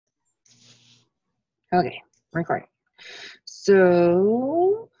Okay, recording.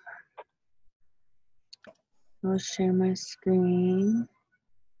 So I'll share my screen.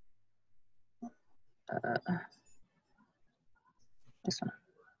 This one.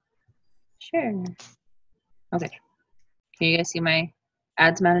 Sure. Okay. Can you guys see my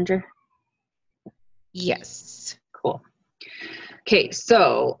ads manager? Yes. Cool. Okay,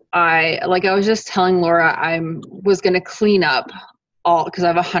 so I was just telling Laura I was going to clean up all because I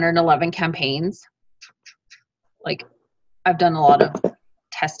have 111 campaigns. Like I've done a lot of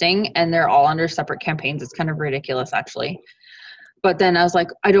testing and they're all under separate campaigns. It's kind of ridiculous actually. But then I was like,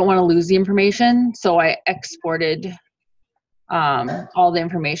 I don't want to lose the information, so I exported all the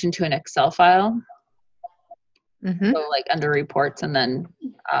information to an Excel file. Mm-hmm. So like under reports, and then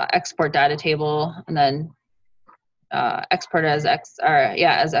export data table, and then export as as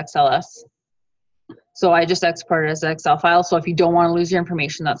XLS. So I just exported as an Excel file. So if you don't want to lose your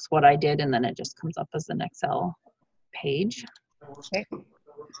information, that's what I did, and then it just comes up as an Excel page. Okay.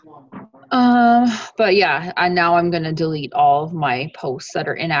 But yeah, and now I'm gonna delete all of my posts that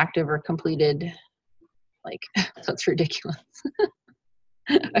are inactive or completed. Like that's ridiculous.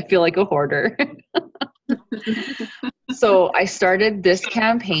 I feel like a hoarder. So I started this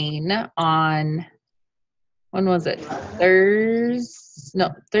campaign on, when was it?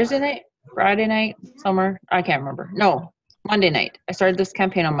 Thursday night, Friday night, somewhere. I can't remember. No, Monday night. I started this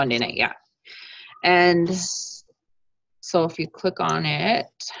campaign on Monday night, yeah. And so if you click on it,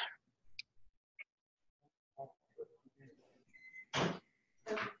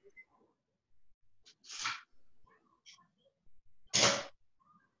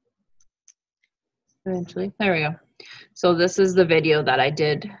 eventually, there we go. So this is the video that I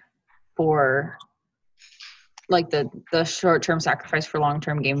did for like the short-term sacrifice for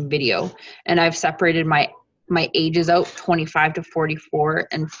long-term game video. And I've separated my ages out, 25 to 44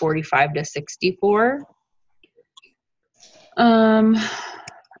 and 45 to 64. And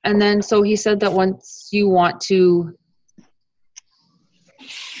then so he said that once you want to,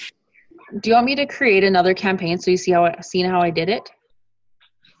 do you want me to create another campaign so you see how I did it?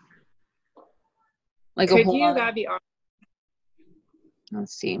 Like could you? That'd be awesome.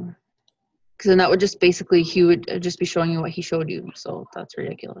 Let's see. Because then that would just basically, he would just be showing you what he showed you. So that's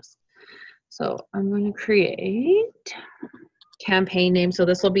ridiculous. So I'm going to create campaign name. So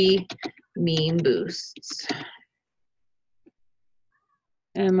this will be meme boosts.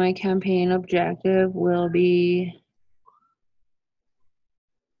 And my campaign objective will be,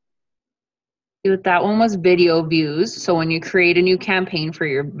 that one was video views. So when you create a new campaign for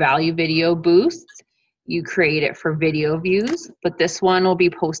your value video boosts, you create it for video views. But this one will be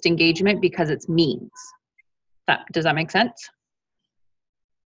post engagement because it's memes. Does that make sense?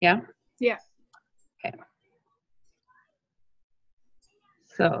 Yeah? Yeah. Okay.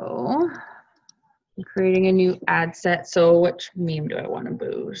 So I'm creating a new ad set. So which meme do I want to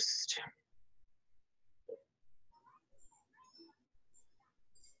boost?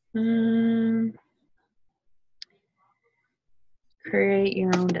 Create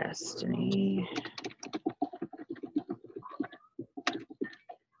your own destiny.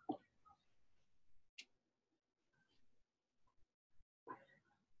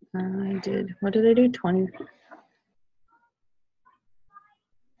 What did I do? 20.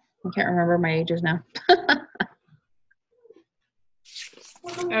 I can't remember my ages now.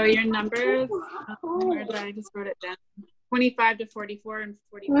 Oh, your numbers? Where did I just wrote it down? 25 to 44 and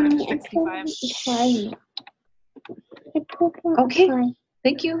 45 to 65. Okay,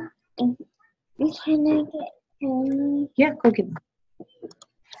 thank you. Yeah, go get them.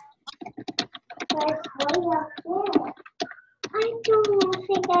 I don't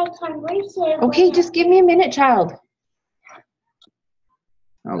think I can reach it. Okay, just give me a minute, child.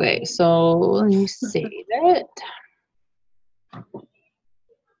 Okay, so let me save it.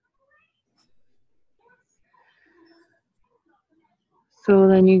 So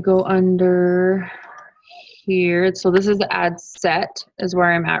then you go under here. So this is the ad set is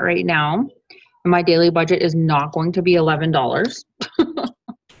where I'm at right now. And my daily budget is not going to be $11.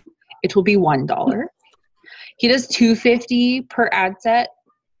 It will be $1. He does $2.50 per ad set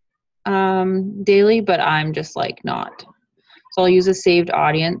daily, but I'm just like not. So I'll use a saved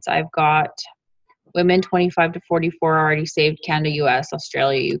audience. I've got women 25 to 44 already saved, Canada, US,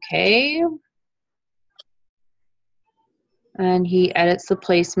 Australia, UK. And he edits the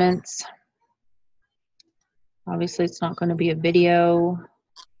placements. Obviously, it's not going to be a video.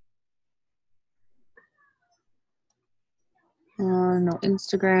 No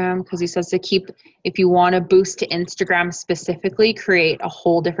Instagram, because he says to keep, if you want to boost to Instagram specifically, create a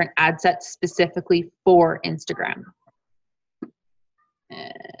whole different ad set specifically for Instagram.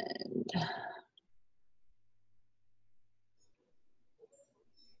 And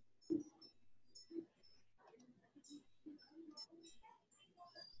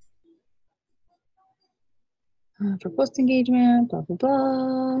For post engagement, blah, blah,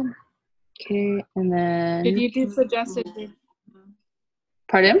 blah. Okay, and then. Did you do suggested?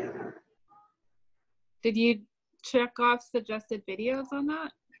 Pardon? Did you check off suggested videos on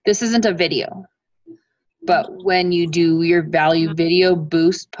that? This isn't a video. But when you do your value video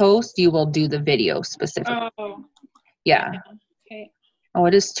boost post, you will do the video specifically. Oh. Yeah. Okay. Oh,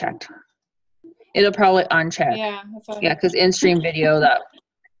 it is checked. It'll probably uncheck. Yeah. That's what Yeah, because in-stream video that.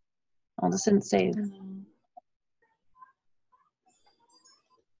 Oh, this didn't save.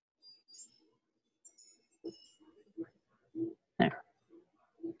 There.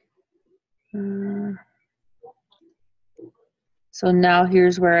 So now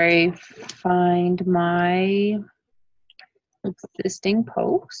here's where I find my existing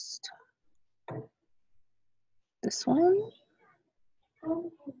post. This one.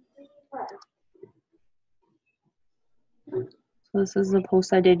 So this is the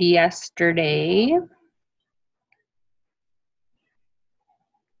post I did yesterday.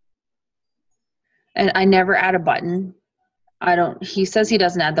 And I never add a button. He says he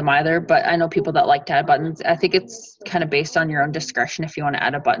doesn't add them either, but I know people that like to add buttons. I think it's kind of based on your own discretion if you want to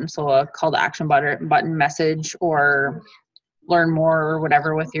add a button. So a call to action button message or learn more or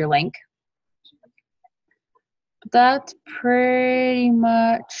whatever with your link. But that's pretty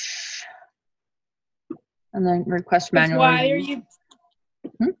much. And then request manual. Why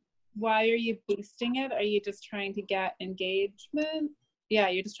are you boosting it? Are you just trying to get engagement? Yeah,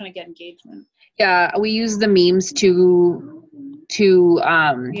 you're just trying to get engagement. Yeah, we use the memes to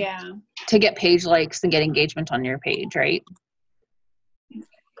get page likes and get engagement on your page, right?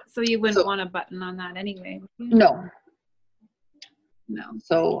 So you wouldn't want a button on that anyway. No. No.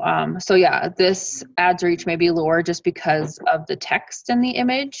 So yeah, this ads reach may be lower just because of the text in the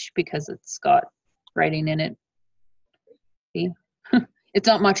image, because it's got writing in it. See? It's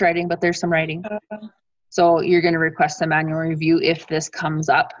not much writing, but there's some writing. So you're going to request a manual review if this comes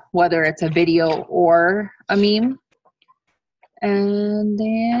up, whether it's a video or a meme. And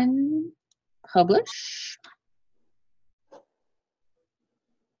then publish.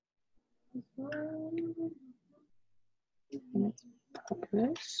 And it's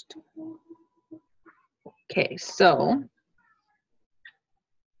published. Okay, so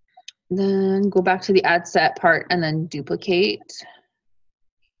then go back to the ad set part and then duplicate.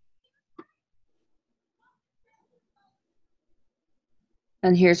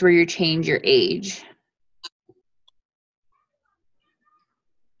 And here's where you change your age.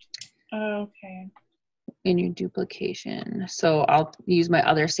 Okay. In your duplication. So I'll use my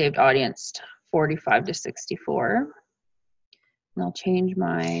other saved audience, 45 to 64. And I'll change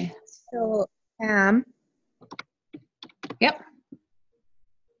my. So, Yep.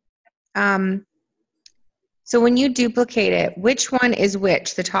 So when you duplicate it, which one is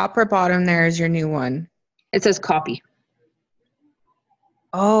which? The top or bottom there is your new one? It says copy.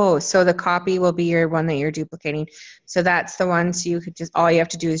 Oh, so the copy will be your one that you're duplicating. So that's the one. So you could just, all you have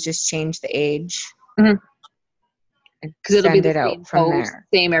to do is just change the age. Mm-hmm. Because it'll be the same from there.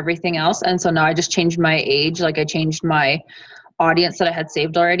 Same everything else. And so now I just changed my age. Like I changed my audience that I had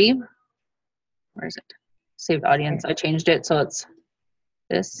saved already. Where is it? Saved audience. I changed it. So it's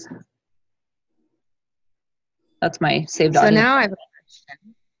this. That's my saved audience. So now I have a question.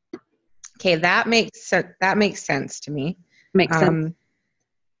 Okay, that makes sense to me. Makes sense.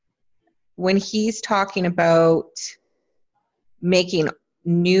 When he's talking about making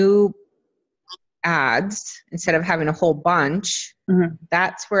new ads instead of having a whole bunch,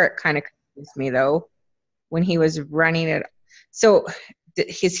 that's where it kind of confused me though, when he was running it. So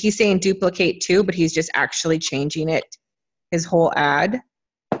he's saying duplicate too, but he's just actually changing it, his whole ad?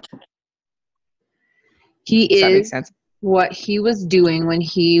 He Does that make is sense? What he was doing when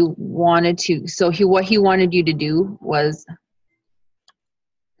he wanted to. So what he wanted you to do was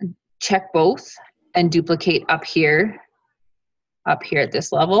check both and duplicate up here at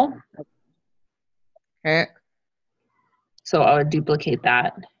this level. Okay. So I would duplicate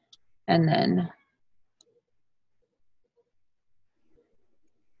that and then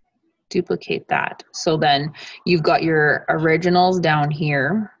duplicate that. So then you've got your originals down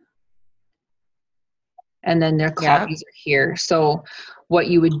here and then their copies are here. So what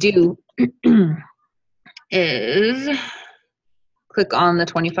you would do is click on the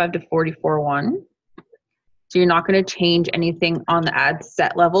 25 to 44 one. So you're not going to change anything on the ad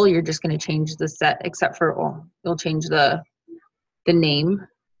set level. You're just going to change the set, except for you'll change the name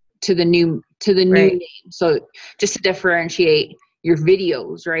to the new name. So just to differentiate your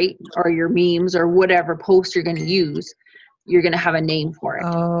videos, right, or your memes or whatever post you're going to use, you're going to have a name for it.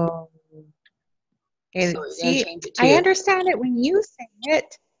 Oh, okay. So see, I understand it when you say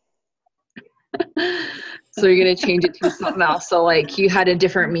it. So you're going to change it to something else. So like you had a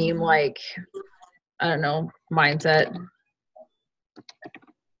different meme, like, I don't know, mindset. And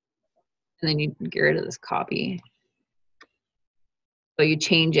then you get rid of this copy. So you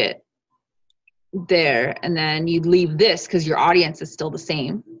change it there, and then you leave this because your audience is still the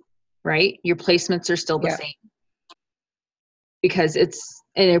same, right? Your placements are still the same. Because it's,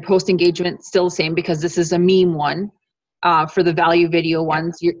 and your post engagement still the same because this is a meme one. For the value video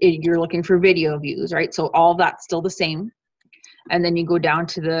ones, you're looking for video views, right? So all that's still the same. And then you go down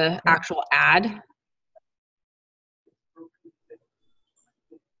to the actual ad.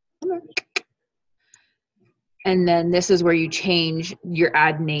 And then this is where you change your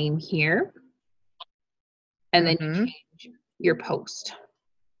ad name here. And then you change your post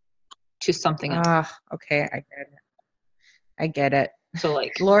to something else. Okay, I get it. I get it. So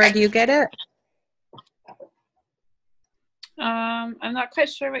like, Laura, do you get it? I'm not quite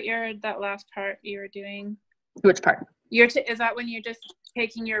sure what that last part you were doing. Which part? Is that when you're just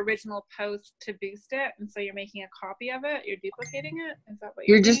taking your original post to boost it, and so you're making a copy of it? You're duplicating it? Is that what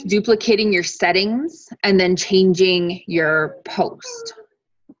you're just duplicating your settings and then changing your post.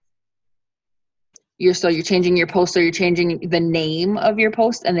 You're changing your post, so you're changing the name of your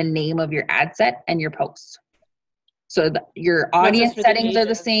post and the name of your ad set and your post. So your audience settings are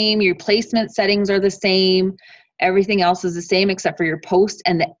the same, your placement settings are the same, everything else is the same except for your post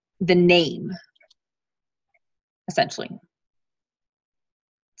and the name, essentially.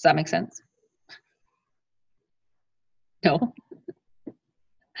 Does that make sense? No?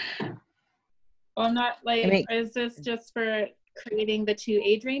 Well, not like, is this just for creating the 2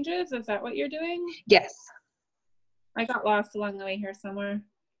 age ranges? Is that what you're doing? Yes. I got lost along the way here somewhere.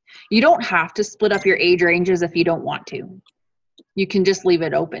 You don't have to split up your age ranges if you don't want to. You can just leave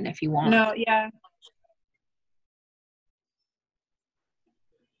it open if you want. No, yeah.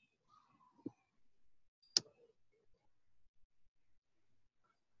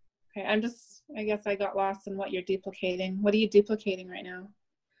 Okay, I guess I got lost in what you're duplicating. What are you duplicating right now?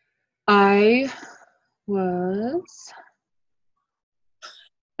 I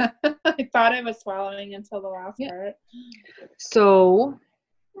thought I was swallowing until the last part. So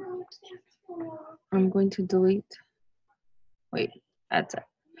I'm going to delete. Wait, that's it.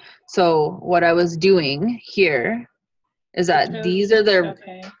 So what I was doing here is that these are the,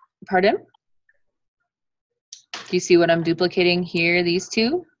 pardon? Do you see what I'm duplicating here, these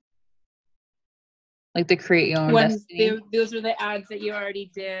two? Like the create your own destiny. Those are the ads that you already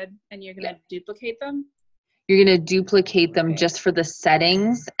did, and you're going to duplicate them? You're going to duplicate them just for the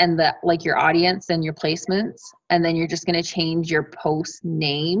settings and the, like your audience and your placements. And then you're just going to change your post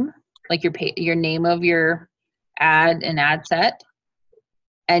name, like your name of your ad and ad set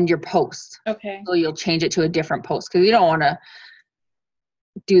and your post. Okay. So you'll change it to a different post because you don't want to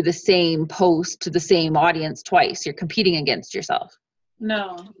do the same post to the same audience twice. You're competing against yourself.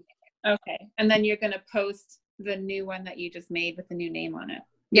 No. Okay. And then you're going to post the new one that you just made with the new name on it.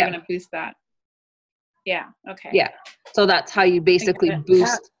 You're going to boost that. Yeah. Okay. Yeah. So that's how you basically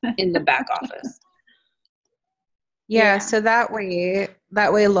boost in the back office. Yeah. So that way,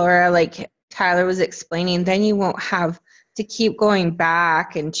 Laura, like Tyler was explaining, then you won't have to keep going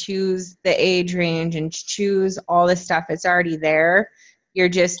back and choose the age range and choose all this stuff. It's already there. You're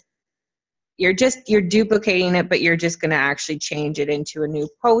duplicating it, but you're just going to actually change it into a new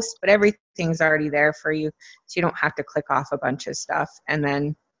post, but everything's already there for you. So you don't have to click off a bunch of stuff, and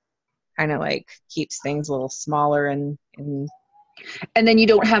then kind of like keeps things a little smaller and then you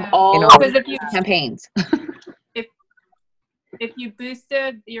don't have all campaigns. If you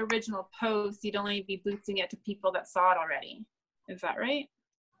boosted the original post, you'd only be boosting it to people that saw it already. Is that right?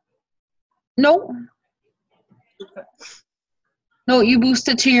 No. No, you boost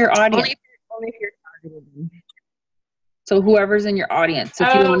it to your audience. Only if you're targeting. So whoever's in your audience.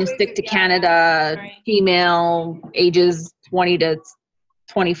 If you want to stick to Canada, female, ages 20 to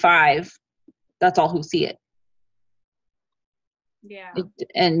 25, that's all who see it. Yeah.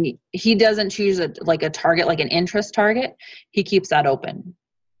 And he doesn't choose a target, like an interest target. He keeps that open.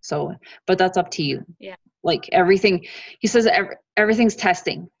 So, but that's up to you. Yeah. Like everything, he says everything's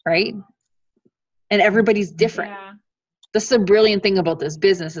testing, right? And everybody's different. Yeah. This is the brilliant thing about this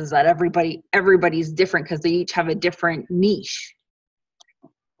business is that everybody's different because they each have a different niche.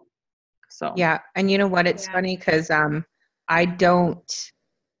 So yeah, and you know what? It's funny because I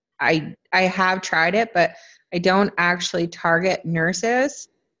have tried it, but I don't actually target nurses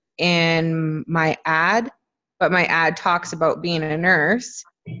in my ad, but my ad talks about being a nurse,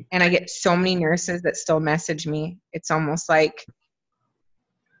 and I get so many nurses that still message me. It's almost like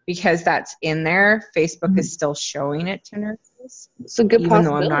because that's in there, Facebook is still showing it to nurses. It's a good even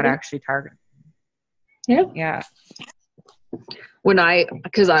though I'm not actually targeting. Yeah. One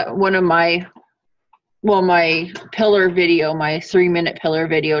of my pillar video, my 3-minute pillar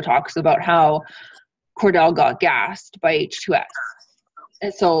video talks about how Cordell got gassed by H2S.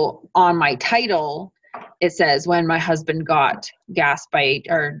 And so on my title, it says, when my husband got gassed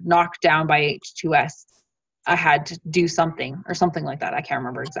or knocked down by H2S, I had to do something or something like that. I can't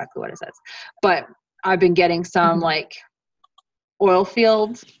remember exactly what it says. But I've been getting some like oil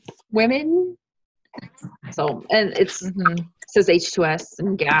field women. So, and it says H2S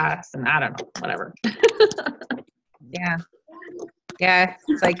and gas and I don't know, whatever. Yeah. Yeah.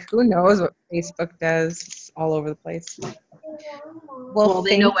 It's like, who knows what Facebook does? It's all over the place. Well,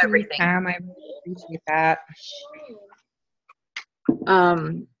 they know everything. Pam. I really appreciate that.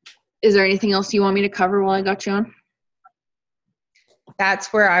 Is there anything else you want me to cover while I got you on?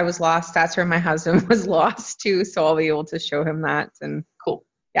 That's where I was lost. That's where my husband was lost too. So I'll be able to show him that. And cool.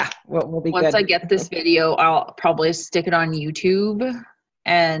 Yeah, we'll be good. Once I get this video, I'll probably stick it on YouTube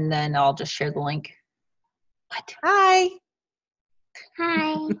and then I'll just share the link. What? Hi.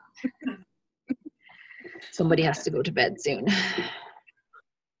 Hi. Somebody has to go to bed soon.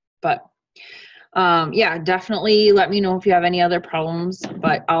 But yeah, definitely let me know if you have any other problems.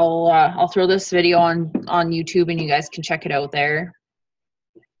 But I'll throw this video on YouTube and you guys can check it out there.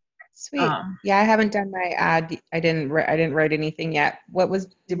 Sweet. Yeah, I haven't done my ad. I didn't write anything yet.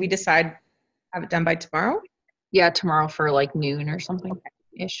 Did we decide have it done by tomorrow? Yeah, tomorrow for like noon or something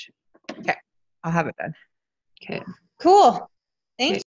ish. Okay. I'll have it done. Okay. Cool. Thanks.